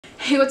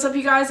Hey, what's up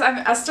you guys? I'm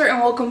Esther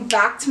and welcome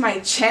back to my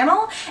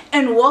channel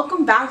and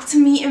welcome back to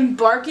me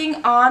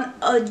embarking on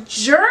a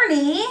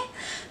journey.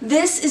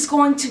 This is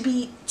going to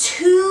be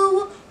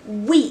 2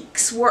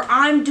 weeks where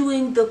I'm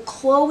doing the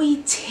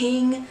Chloe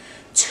Ting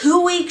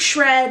 2-week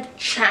shred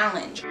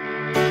challenge.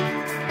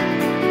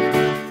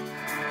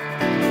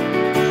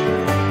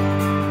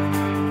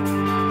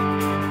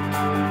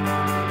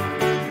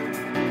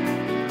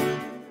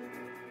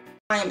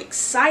 I am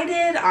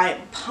excited, I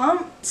am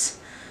pumped.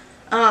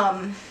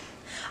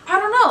 I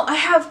don't know, I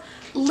have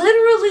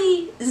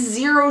literally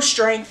zero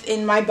strength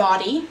in my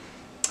body.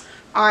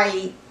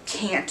 I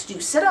can't do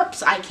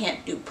sit-ups, I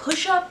can't do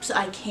push-ups,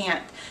 I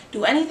can't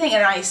do anything,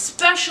 and I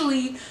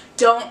especially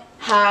don't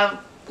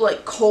have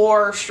like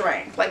core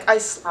strength. Like I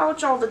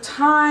slouch all the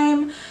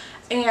time,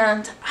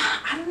 and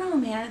I don't know,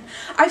 man.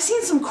 I've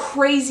seen some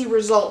crazy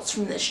results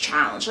from this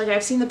challenge. Like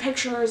I've seen the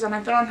pictures and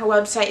I've been on her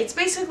website. It's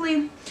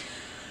basically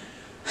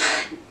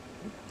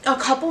a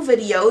couple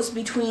videos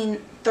between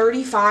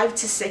 35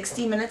 to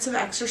 60 minutes of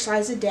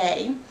exercise a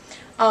day.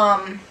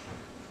 And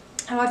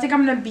I think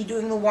I'm going to be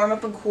doing the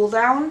warm-up and cool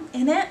down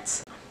in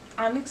it.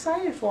 I'm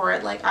excited for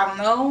it. Like, I don't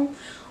know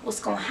what's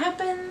going to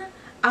happen.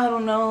 I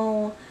don't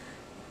know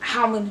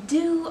how I'm going to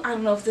do. I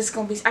don't know if this is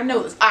going to be... I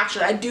know this.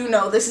 Actually, I do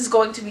know this is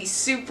going to be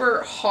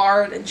super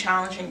hard and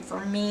challenging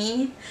for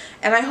me.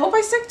 And I hope I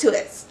stick to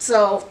it.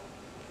 So,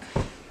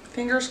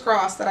 fingers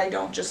crossed that I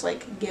don't just,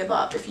 like, give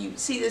up. If you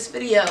see this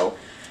video,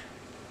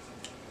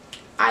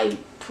 I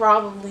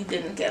probably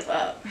didn't give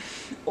up,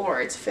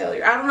 or it's a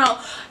failure. I don't know.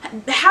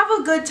 Have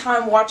a good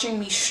time watching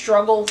me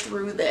struggle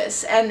through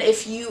this. And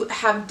if you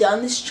have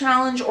done this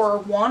challenge or are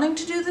wanting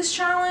to do this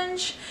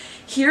challenge,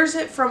 here's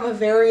it from a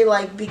very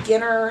like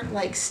beginner,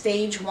 like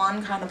stage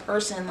 1 kind of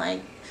person,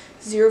 like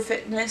zero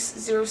fitness,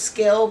 zero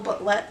skill,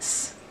 but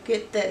let's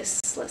get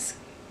this. Let's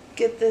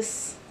get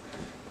this.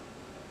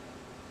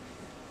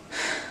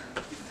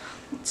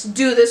 Let's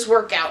do this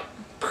workout.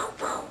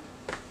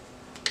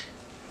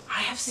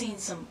 I have seen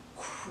some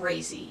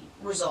crazy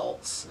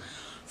results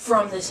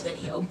from this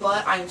video,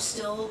 but I'm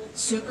still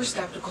super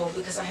skeptical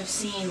because I have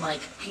seen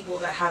like people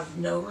that have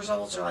no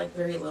results or like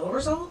very little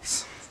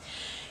results.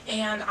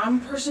 And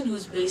I'm a person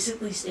who's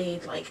basically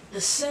stayed like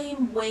the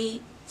same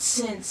weight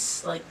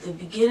since like the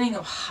beginning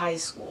of high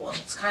school. And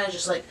it's kind of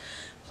just like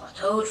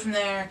plateaued from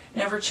there,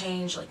 never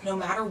changed, like no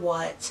matter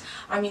what.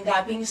 I mean,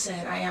 that being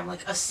said, I am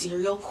like a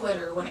serial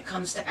quitter when it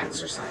comes to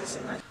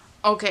exercising.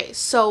 Okay,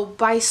 so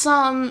by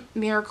some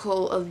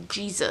miracle of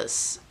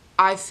Jesus,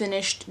 I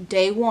finished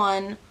day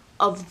 1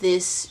 of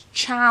this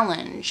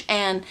challenge,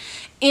 and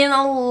in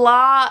a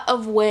lot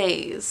of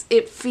ways,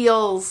 it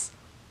feels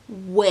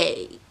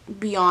way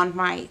beyond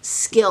my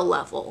skill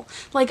level.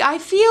 Like, I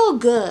feel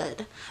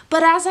good,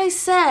 but as I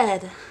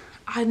said,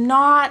 I'm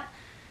not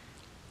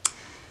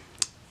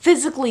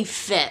physically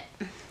fit,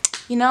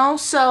 you know?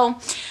 So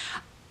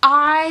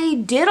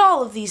I did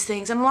all of these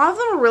things, and a lot of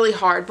them are really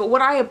hard, but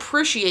what I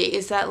appreciate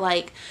is that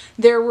like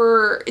there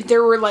were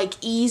like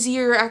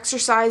easier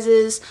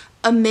exercises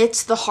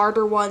amidst the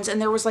harder ones, and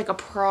there was like a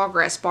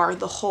progress bar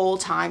the whole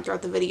time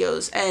throughout the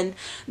videos, and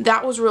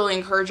that was really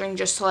encouraging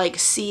just to like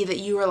see that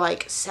you were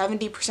like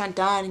 70%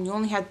 done and you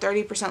only had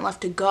 30%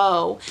 left to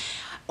go,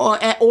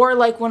 or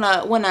like when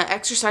a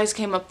exercise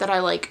came up that I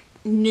like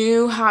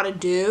knew how to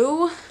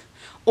do,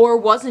 or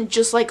wasn't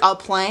just like a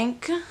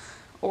plank,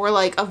 or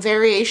like a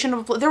variation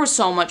of, there was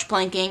so much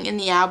planking in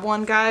the ab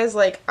one, guys.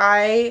 Like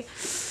I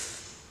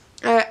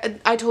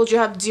told you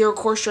I have zero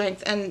core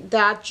strength, and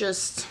that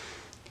just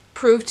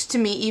proved to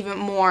me even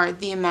more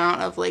the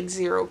amount of like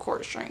zero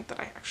core strength that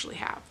I actually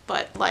have.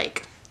 But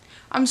like,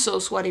 I'm so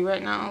sweaty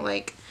right now.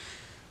 Like,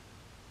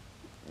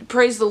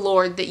 praise the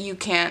Lord that you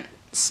can't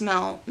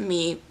smell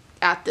me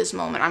at this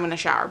moment. I'm gonna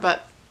shower,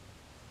 but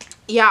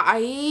yeah,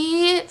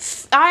 I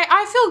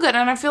feel good,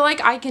 and I feel like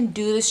I can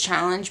do this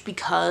challenge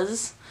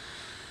because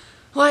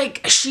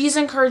like she's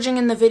encouraging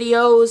in the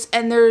videos,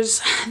 and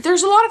there's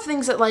a lot of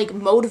things that like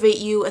motivate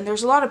you, and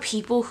there's a lot of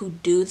people who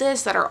do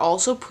this that are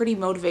also pretty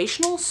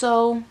motivational.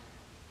 So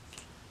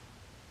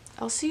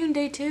I'll see you in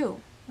day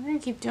 2. I'm gonna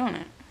keep doing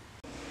it.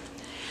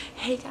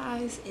 Hey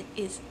guys, it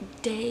is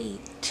day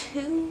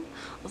 2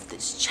 of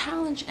this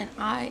challenge, and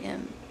I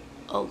am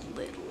a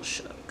little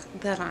shook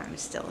that I'm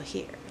still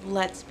here.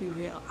 Let's be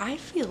real. I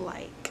feel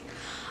like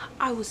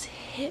I was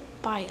hit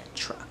by a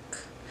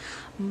truck.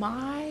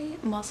 My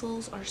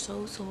muscles are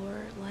so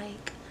sore,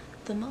 like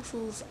the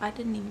muscles I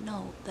didn't even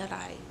know that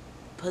I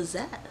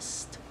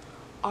possessed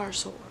are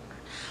sore.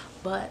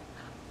 But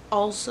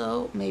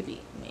also,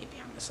 maybe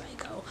I'm a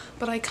psycho,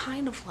 but I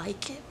kind of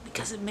like it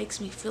because it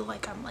makes me feel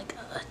like I'm like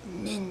a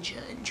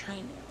ninja in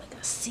training, like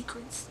a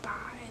secret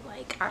spy.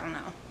 Like, I don't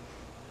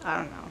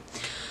know.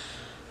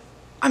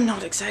 I'm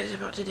not excited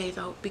about today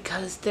though,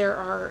 because there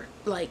are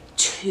like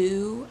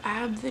 2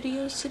 ab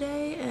videos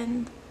today,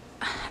 and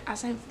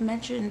as I've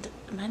mentioned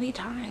many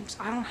times,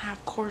 I don't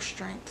have core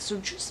strength, so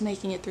just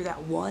making it through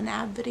that 1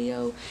 ab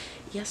video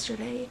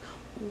yesterday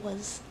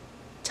was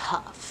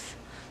tough.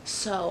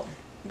 So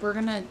we're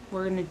gonna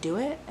do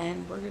it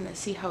and we're gonna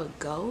see how it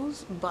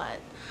goes. But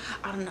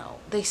I don't know,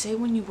 they say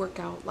when you work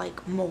out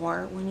like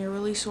more when you're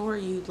really sore,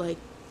 you like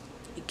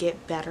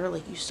get better,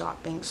 like you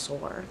stop being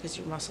sore because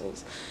your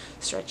muscles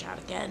stretch out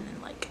again,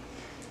 and like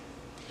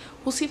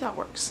we'll see if that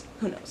works.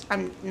 Who knows?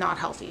 I'm not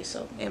healthy,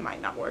 so it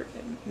might not work.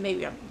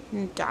 Maybe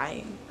I'm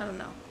dying. I don't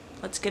know.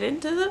 Let's get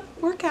into the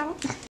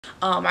workout.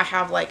 I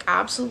have like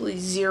absolutely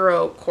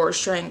zero core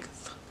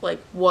strength,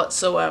 like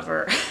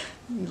whatsoever.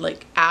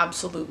 Like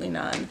absolutely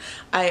none.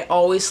 I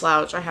always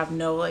slouch. I have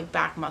no like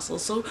back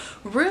muscles. So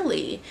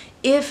really,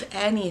 if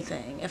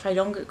anything, if I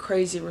don't get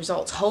crazy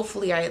results,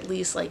 hopefully I at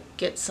least like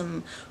get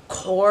some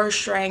core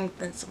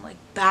strength and some like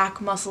back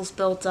muscles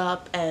built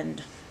up,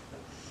 and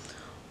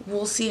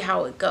we'll see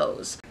how it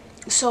goes.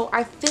 So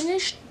I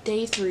finished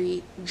day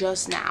 3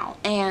 just now,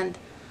 and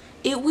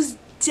it was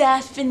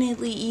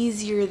definitely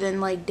easier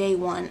than like day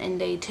 1 and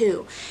day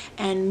 2.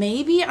 And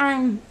maybe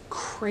I'm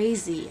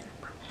crazy, and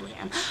I probably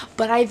am,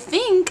 but I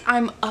think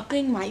I'm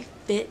upping my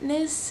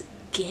fitness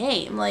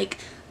game. Like,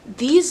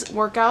 these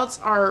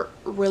workouts are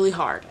really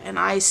hard, and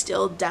I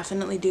still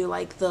definitely do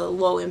like the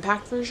low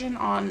impact version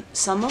on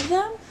some of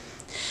them.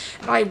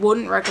 I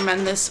wouldn't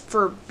recommend this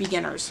for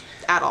beginners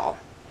at all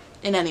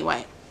in any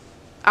way.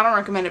 I don't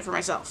recommend it for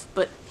myself,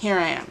 but here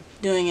I am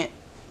doing it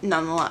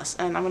nonetheless,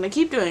 and I'm gonna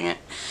keep doing it.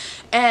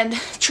 And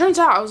turns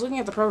out, I was looking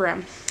at the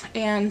program,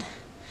 and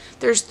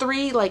there's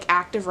 3 like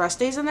active rest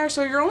days in there,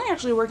 so you're only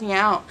actually working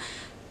out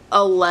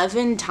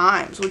 11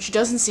 times, which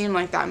doesn't seem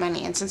like that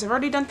many. And since I've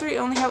already done 3, I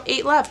only have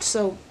 8 left,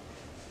 so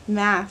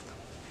math.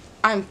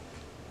 I'm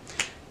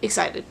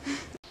excited.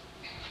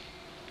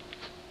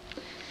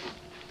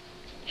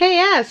 Hey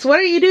S, what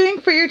are you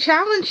doing for your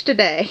challenge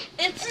today?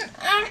 It's an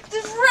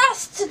active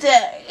rest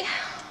today.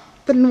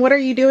 Then what are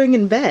you doing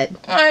in bed?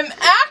 I'm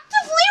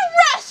actively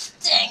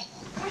resting.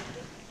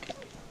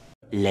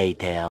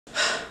 Later.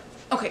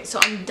 Okay, so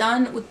I'm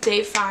done with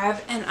day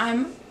 5 and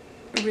I'm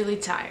really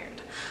tired.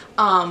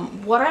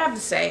 What I have to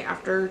say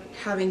after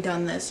having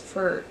done this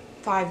for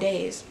 5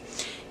 days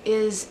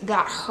is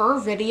that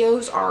her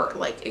videos are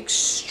like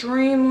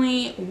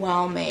extremely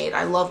well made.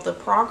 I love the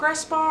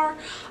progress bar.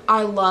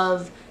 I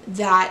love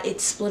that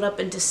it's split up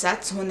into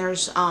sets when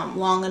there's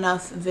long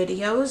enough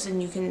videos,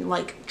 and you can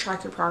like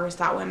track your progress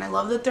that way. And I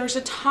love that there's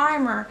a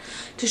timer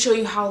to show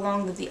you how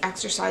long that the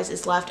exercise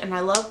is left, and I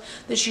love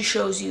that she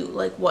shows you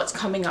like what's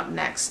coming up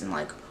next and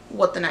like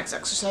what the next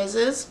exercise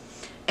is.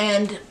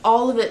 And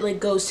all of it like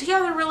goes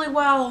together really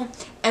well,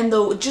 and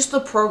just the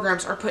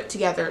programs are put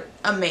together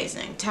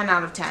amazing. 10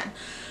 out of 10.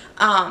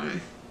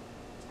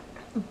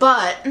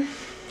 But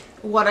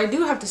what I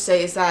do have to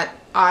say is that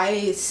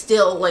I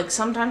still like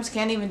sometimes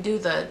can't even do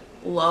the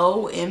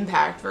low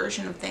impact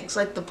version of things,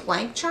 like the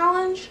plank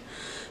challenge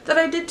that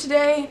I did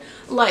today.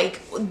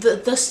 Like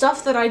the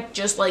stuff that I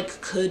just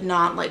like could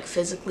not like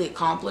physically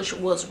accomplish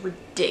was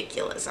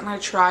ridiculous, and I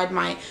tried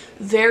my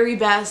very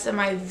best and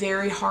my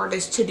very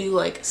hardest to do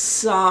like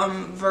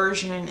some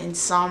version in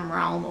some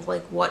realm of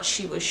like what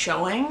she was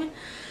showing,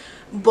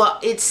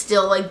 but it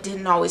still like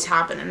didn't always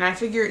happen. And I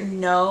figured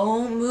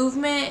no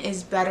movement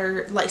is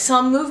better, like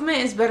some movement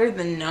is better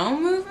than no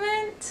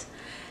movement,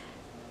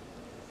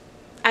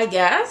 I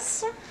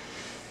guess.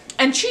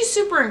 And she's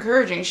super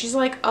encouraging. She's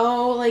like,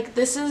 oh, like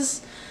this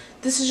is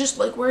just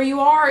like where you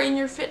are in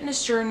your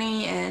fitness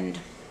journey, and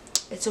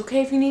it's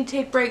okay if you need to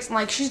take breaks. And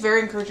like she's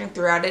very encouraging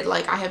throughout it.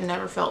 Like I have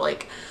never felt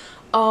like,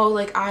 oh,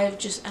 like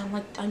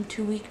I'm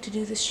too weak to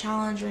do this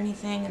challenge or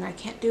anything, and I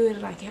can't do it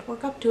and I can't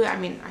work up to it. I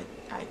mean,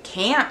 I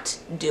can't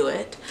do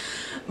it,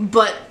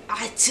 but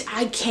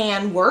I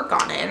can work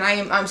on it, and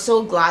I'm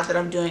so glad that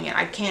I'm doing it.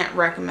 I can't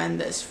recommend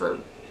this for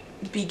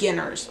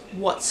beginners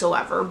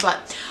whatsoever,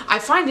 but I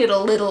find it a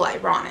little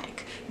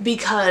ironic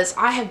because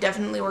I have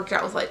definitely worked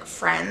out with like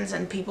friends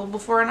and people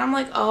before, and I'm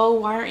like, oh,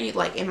 why aren't you,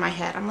 like in my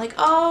head I'm like,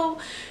 oh,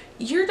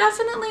 you're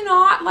definitely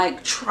not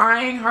like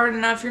trying hard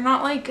enough, you're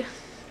not like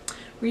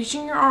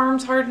reaching your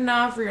arms hard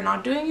enough, or you're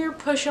not doing your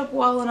push-up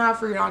well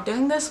enough, or you're not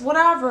doing this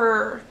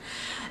whatever.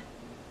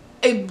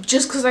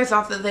 Just because I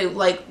thought that they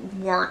like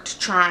weren't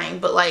trying,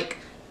 but like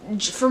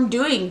from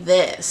doing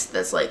this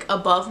that's like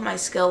above my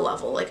skill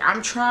level, like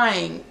I'm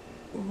trying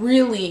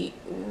really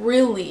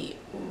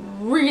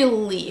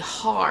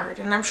hard,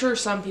 and I'm sure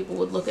some people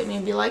would look at me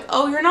and be like,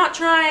 oh, you're not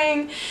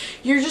trying,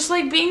 you're just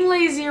like being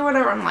lazy or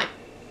whatever. I'm like,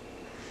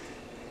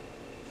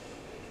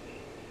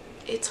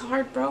 it's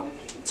hard, bro.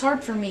 It's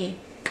hard for me,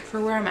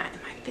 for where I'm at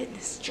in my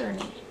fitness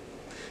journey.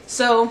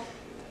 So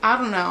I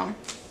don't know,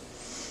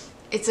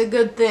 it's a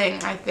good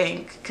thing, I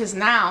think, because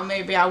now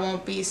maybe I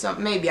won't be so,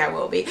 maybe I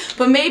will be,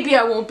 but maybe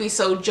I won't be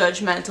so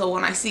judgmental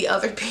when I see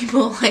other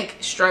people like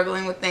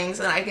struggling with things,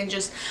 and I can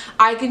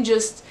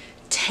just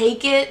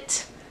take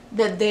it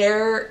that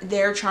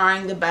they're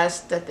trying the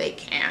best that they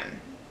can.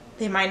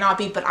 They might not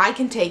be, but I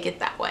can take it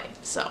that way.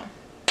 So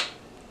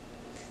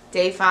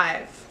day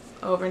 5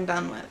 over and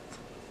done with.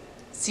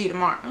 See you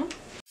tomorrow.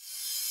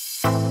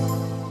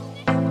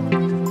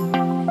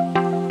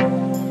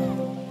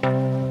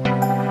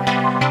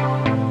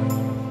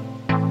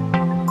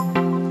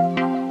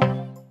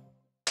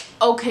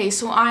 Okay,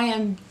 so I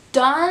am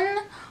done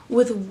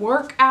with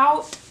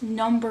workout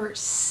number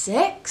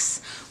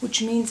 6,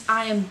 which means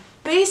I am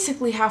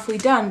basically halfway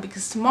done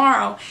because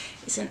tomorrow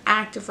is an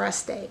active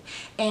rest day.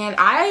 And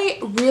I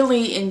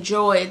really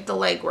enjoyed the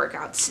leg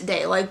workouts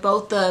today. Like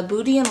both the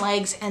booty and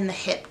legs and the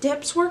hip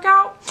dips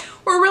workout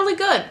were really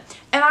good.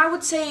 And I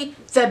would say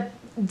that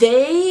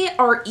they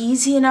are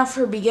easy enough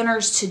for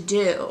beginners to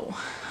do.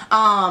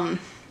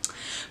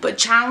 But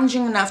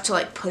challenging enough to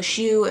like push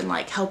you and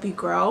like help you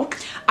grow.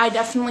 I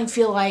definitely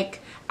feel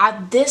like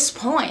at this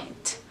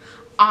point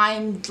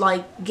I'm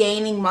like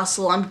gaining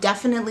muscle. I'm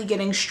definitely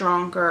getting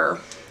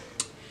stronger.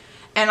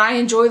 And I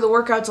enjoy the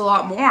workouts a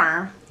lot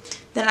more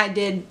than I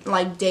did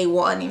like day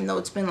 1, even though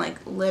it's been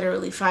like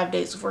literally 5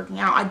 days of working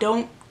out.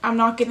 I'm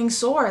not getting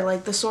sore.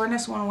 Like the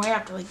soreness went away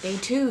after like day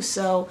 2.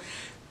 So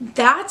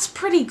that's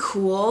pretty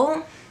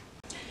cool.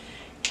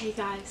 Hey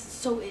guys,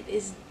 so it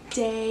is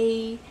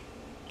day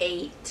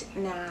 8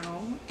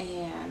 now,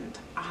 and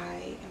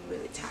I am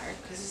really tired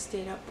because I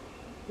stayed up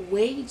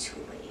way too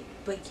late,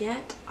 but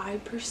yet I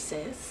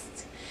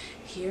persist.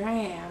 Here I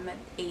am at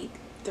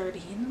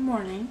 8:30 in the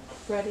morning,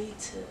 ready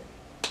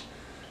to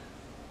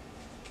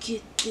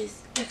get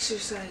this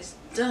exercise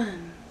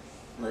done.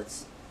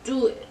 Let's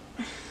do it.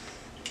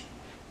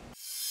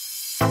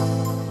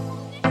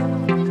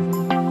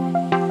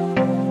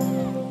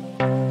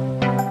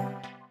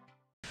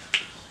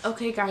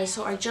 Okay guys,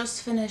 so I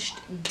just finished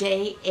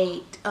day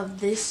 8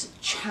 of this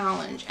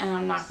challenge, and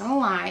I'm not gonna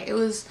lie, it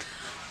was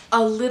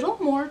a little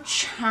more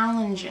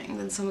challenging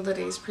than some of the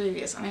days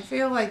previous, and I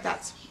feel like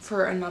that's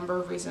for a number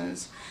of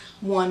reasons.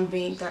 One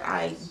being that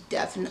I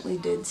definitely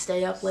did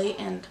stay up late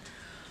and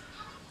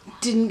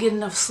didn't get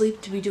enough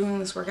sleep to be doing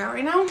this workout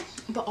right now,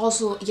 but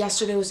also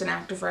yesterday was an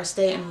active rest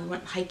day and we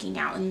went hiking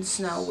out in the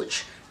snow,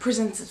 which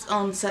presents its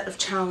own set of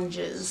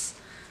challenges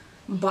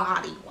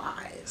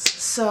body-wise.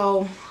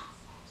 So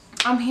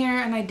I'm here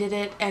and I did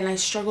it and I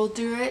struggled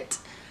through it,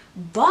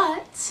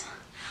 but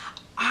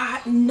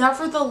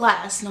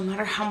nevertheless, no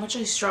matter how much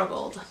I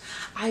struggled,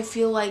 I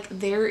feel like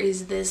there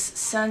is this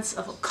sense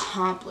of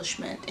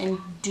accomplishment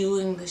in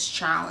doing this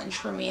challenge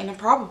for me, and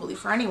probably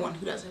for anyone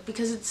who does it,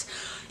 because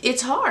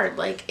it's hard.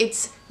 Like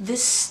it's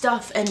this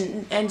stuff,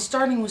 and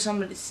starting with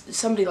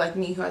somebody like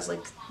me who has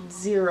like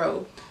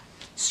 0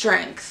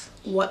 strength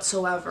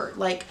whatsoever,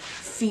 like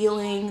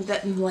feeling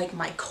that like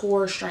my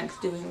core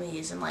strength doing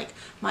these and like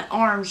my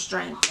arm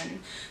strength and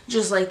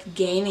just like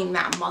gaining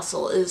that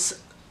muscle is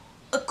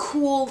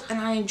cool, and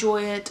I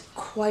enjoy it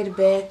quite a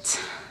bit.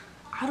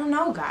 I don't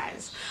know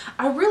guys,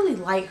 I really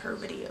like her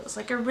videos.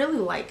 Like I really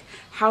like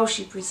how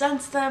she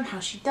presents them, how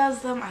she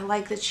does them. I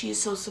like that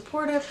she's so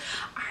supportive.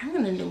 I'm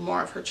gonna do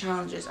more of her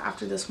challenges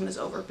after this one is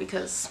over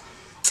because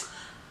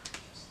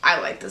I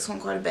like this one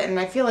quite a bit, and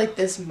I feel like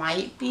this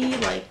might be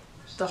like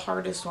the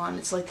hardest one.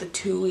 It's like the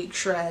 2-week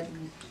shred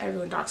and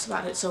everyone talks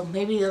about it, so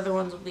maybe the other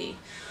ones will be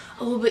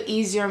a little bit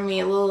easier on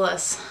me, a little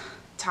less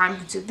time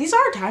consuming. These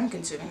are time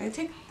consuming. They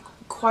take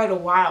quite a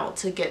while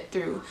to get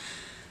through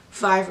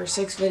 5 or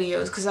 6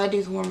 videos because I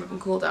do the warm up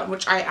and cool down,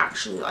 which I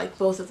actually like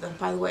both of them,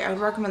 by the way. I would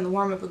recommend the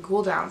warm up and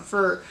cool down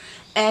for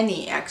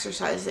any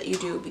exercise that you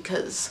do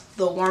because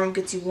the warm up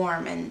gets you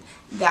warm and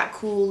that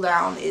cool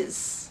down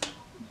is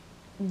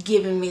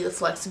giving me the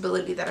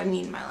flexibility that I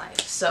need in my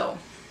life. So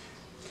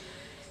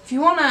if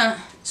you want to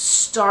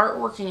start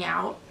working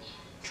out,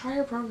 try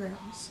her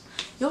programs.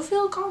 You'll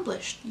feel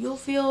accomplished. You'll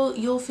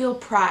feel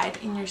pride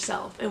in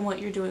yourself and what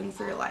you're doing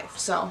for your life.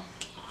 So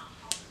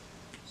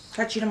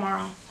catch you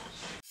tomorrow.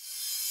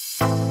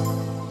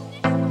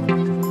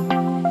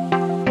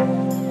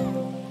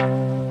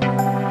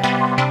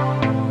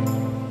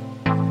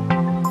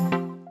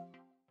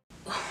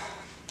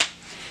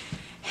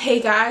 Hey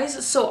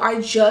guys, so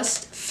I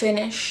just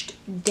finished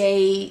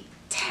day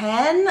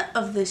 10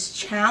 of this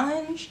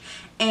challenge,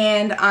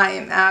 and I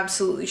am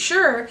absolutely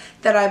sure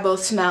that I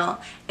both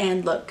smell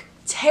and look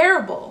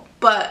terrible,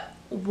 but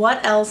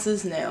what else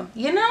is new?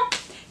 You know,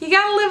 you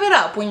gotta live it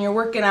up when you're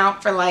working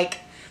out for like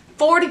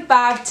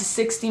 45 to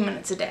 60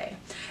 minutes a day.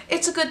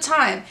 It's a good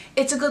time.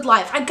 It's a good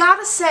life. I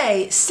gotta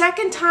say,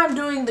 second time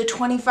doing the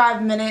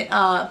 25-minute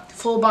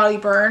full body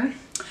burn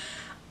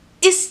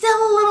is still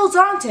a little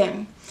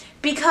daunting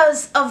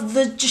because of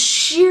the just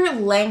sheer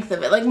length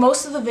of it. Like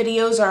most of the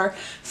videos are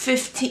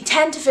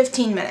 10 to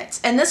 15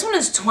 minutes, and this one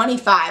is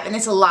 25, and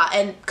it's a lot.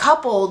 And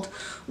coupled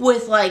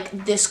with like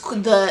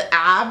the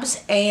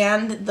abs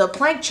and the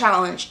plank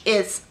challenge,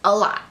 it's a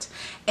lot.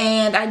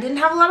 And I didn't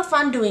have a lot of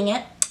fun doing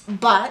it,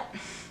 but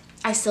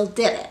I still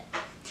did it.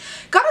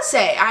 Gotta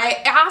say,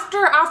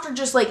 after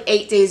just like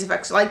 8 days of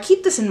exercise, like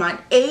keep this in mind,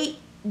 8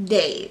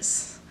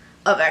 days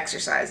of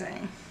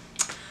exercising,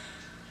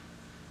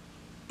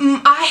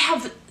 I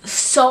have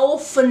so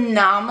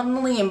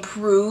phenomenally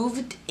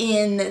improved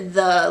in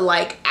the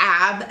like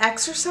ab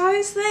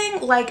exercise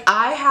thing. Like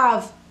I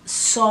have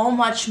so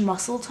much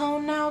muscle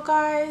tone now,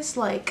 guys.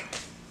 Like,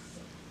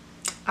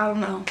 I don't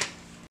know.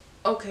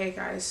 Okay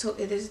guys, so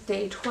it is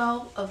day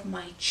 12 of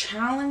my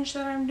challenge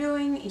that I'm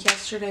doing.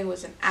 Yesterday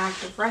was an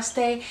active rest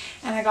day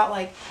and I got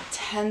like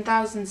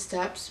 10,000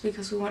 steps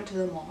because we went to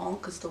the mall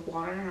because the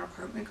water in our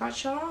apartment got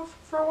shut off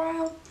for a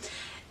while.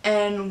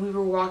 And we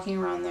were walking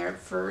around there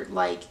for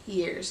like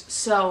years.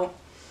 So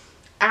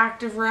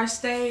active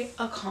rest day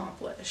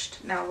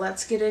accomplished. Now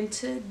let's get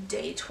into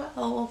day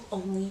 12.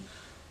 Only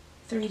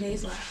 3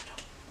 days left.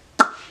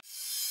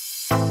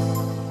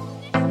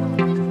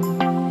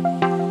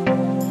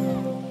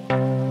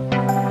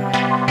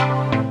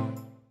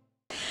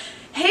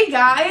 Hey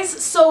guys,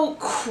 so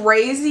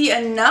crazy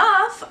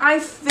enough, I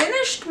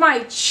finished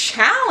my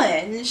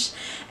challenge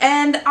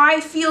and I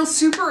feel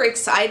super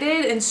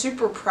excited and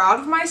super proud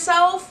of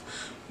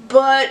myself,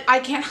 but I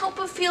can't help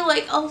but feel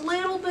like a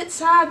little bit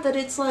sad that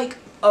it's like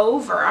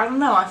over. I don't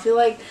know, I feel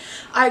like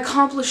I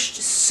accomplished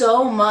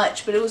so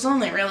much, but it was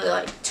only really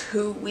like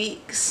 2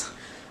 weeks.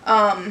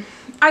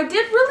 I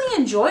did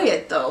really enjoy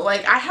it though.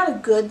 Like, I had a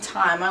good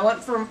time. I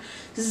went from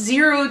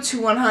 0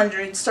 to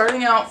 100,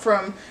 starting out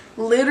from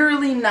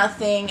literally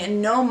nothing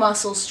and no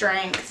muscle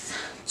strength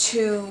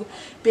to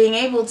being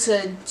able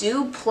to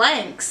do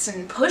planks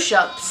and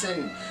push-ups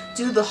and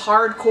do the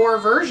hardcore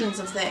versions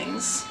of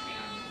things.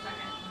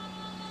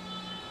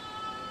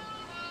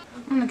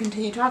 I'm gonna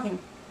continue talking.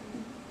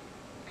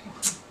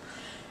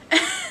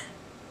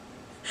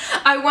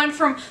 I went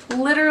from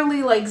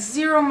literally like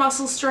 0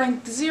 muscle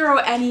strength, 0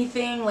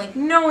 anything, like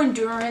no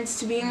endurance,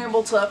 to being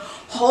able to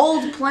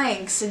hold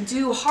planks and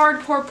do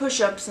hardcore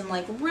push-ups and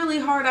like really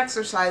hard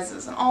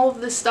exercises and all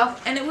of this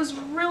stuff. And it was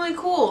really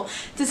cool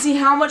to see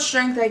how much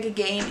strength I could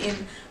gain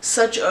in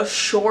such a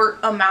short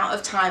amount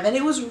of time. And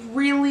it was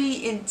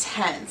really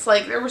intense.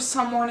 Like, there were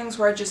some mornings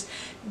where I just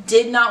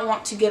did not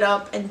want to get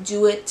up and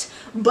do it,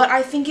 but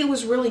I think it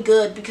was really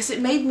good because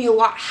it made me a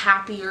lot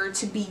happier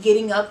to be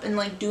getting up and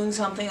like doing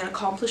something and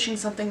accomplishing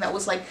something that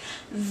was like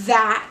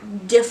that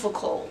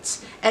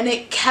difficult, and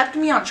it kept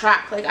me on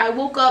track. Like, I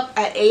woke up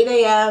at 8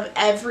 a.m.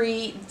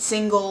 every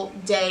single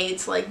day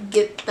to like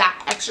get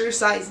that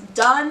exercise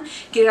done,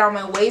 get it out of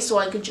my way so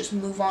I could just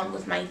move on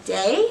with my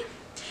day.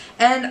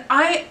 And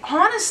I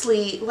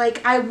honestly,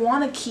 like, I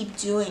want to keep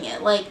doing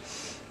it. Like,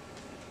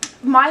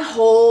 my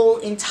whole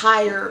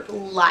entire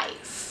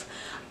life,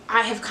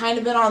 I have kind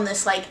of been on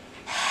this like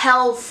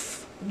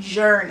health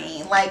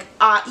journey. Like,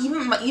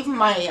 even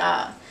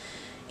my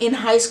in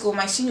high school,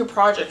 my senior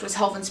project was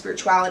health and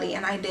spirituality,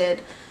 and I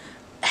did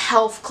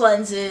health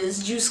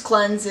cleanses, juice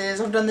cleanses.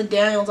 I've done the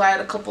Daniel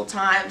diet a couple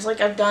times.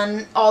 Like, I've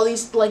done all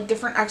these like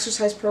different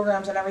exercise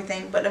programs and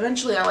everything, but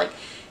eventually I like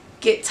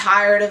get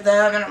tired of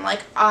them and I'm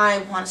like, I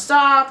want to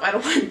stop. I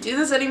don't want to do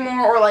this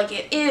anymore. Or like,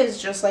 it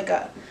is just like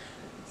a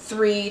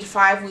 3 to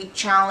 5 week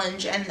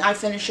challenge and I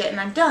finish it and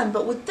I'm done.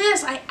 But with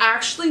this, I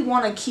actually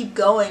want to keep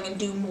going and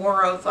do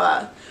more of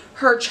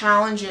her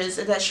challenges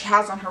that she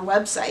has on her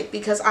website,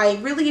 because I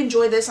really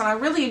enjoy this and I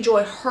really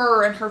enjoy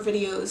her and her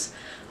videos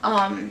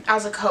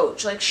as a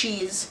coach. Like,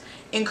 she's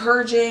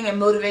encouraging and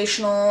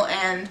motivational,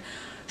 and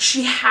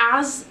she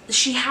has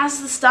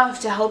the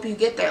stuff to help you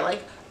get there.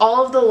 Like,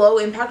 all of the low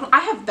impact. I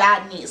have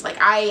bad knees. Like,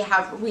 I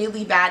have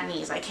really bad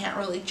knees. I can't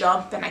really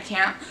jump and I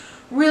can't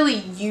really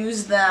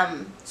use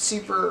them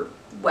super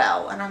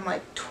well, and I'm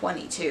like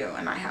 22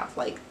 and I have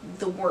like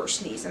the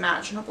worst knees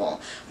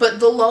imaginable. But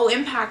the low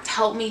impact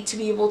helped me to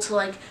be able to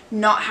like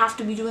not have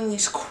to be doing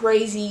these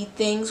crazy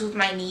things with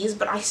my knees,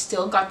 but I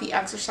still got the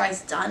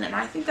exercise done. And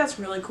I think that's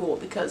really cool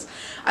because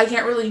I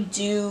can't really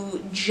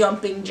do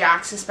jumping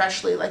jacks,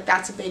 especially. Like,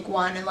 that's a big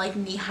one, and like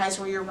knee highs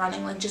where you're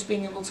running, like just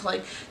being able to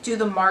like do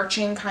the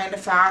marching kind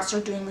of fast or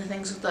doing the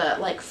things with the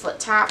like foot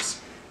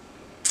taps.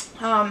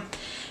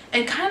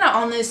 And kind of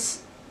on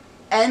this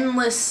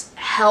endless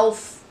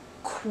health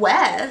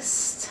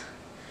quest,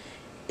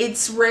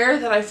 it's rare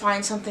that I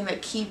find something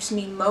that keeps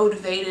me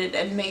motivated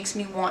and makes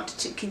me want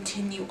to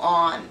continue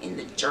on in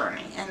the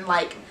journey. And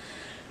like,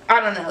 I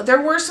don't know,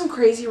 there were some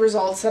crazy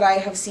results that I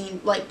have seen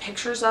like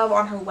pictures of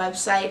on her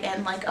website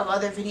and like of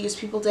other videos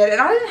people did,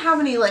 and I didn't have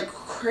any like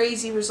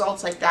crazy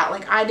results like that.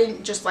 Like, I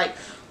didn't just like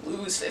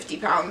lose 50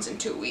 pounds in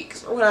 2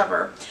 weeks or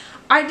whatever.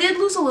 I did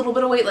lose a little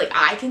bit of weight, like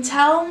I can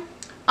tell,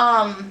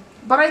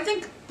 but I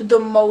think the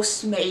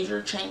most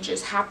major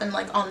changes happen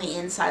like on the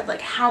inside,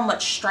 like how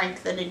much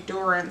strength and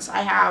endurance I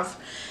have,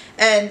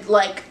 and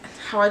like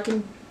how I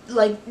can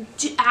like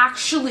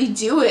actually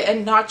do it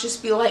and not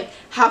just be like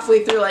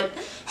halfway through like,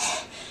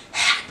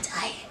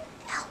 diet,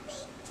 help me,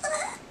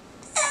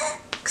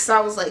 because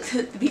I was like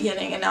at the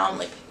beginning, and now I'm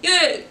like,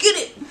 yeah, get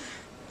it,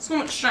 so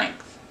much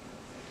strength.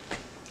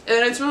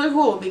 And it's really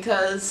cool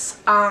because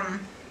I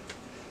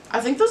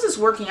think this is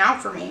working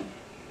out for me.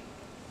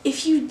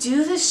 If you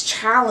do this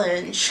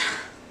challenge,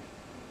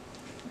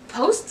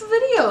 post the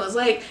videos,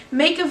 like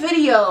make a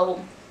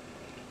video,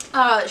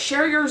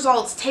 share your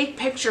results, take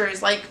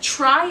pictures, like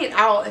try it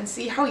out and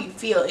see how you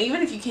feel.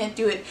 Even if you can't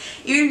do it,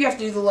 even if you have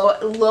to do the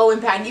low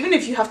impact, even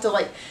if you have to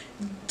like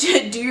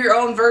do your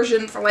own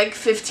version for like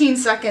 15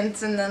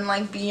 seconds and then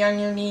like be on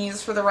your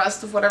knees for the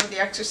rest of whatever the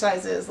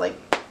exercise is. Like,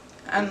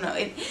 I don't know,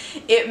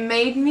 it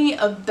made me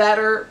a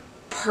better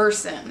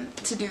person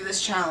to do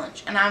this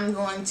challenge, and I'm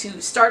going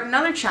to start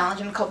another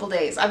challenge in a couple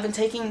days. I've been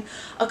taking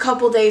a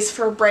couple days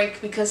for a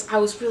break because I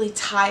was really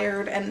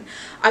tired and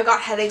I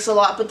got headaches a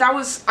lot, but that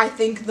was, I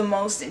think, the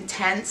most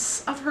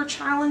intense of her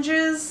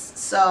challenges.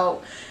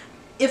 So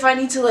if I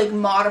need to like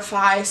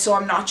modify so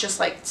I'm not just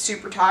like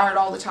super tired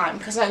all the time,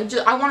 because I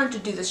wanted to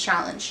do this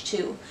challenge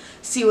to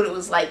see what it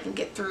was like and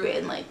get through it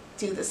and like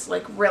do this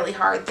like really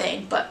hard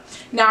thing, but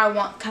now I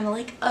want kind of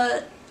like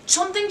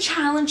something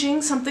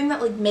challenging, something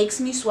that like makes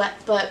me sweat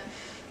but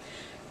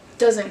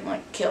doesn't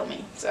like kill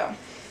me. So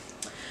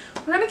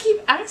we're gonna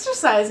keep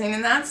exercising,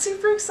 and that's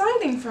super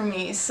exciting for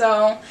me.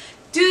 So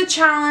do the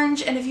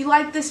challenge, and if you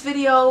like this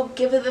video,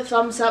 give it a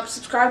thumbs up,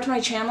 subscribe to my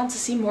channel to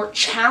see more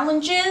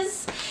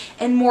challenges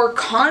and more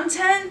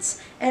content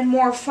and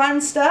more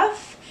fun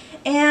stuff,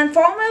 and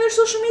follow my other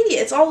social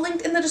media. It's all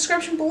linked in the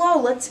description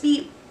below. Let's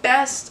be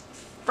best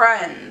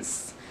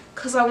friends,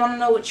 because I want to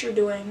know what you're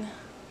doing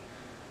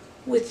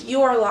with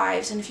your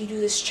lives and if you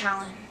do this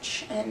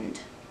challenge and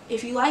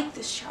if you like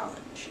this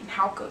challenge and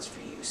how it goes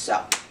for you.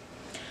 So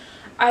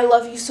I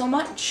love you so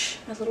much,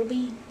 my little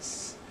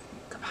beans.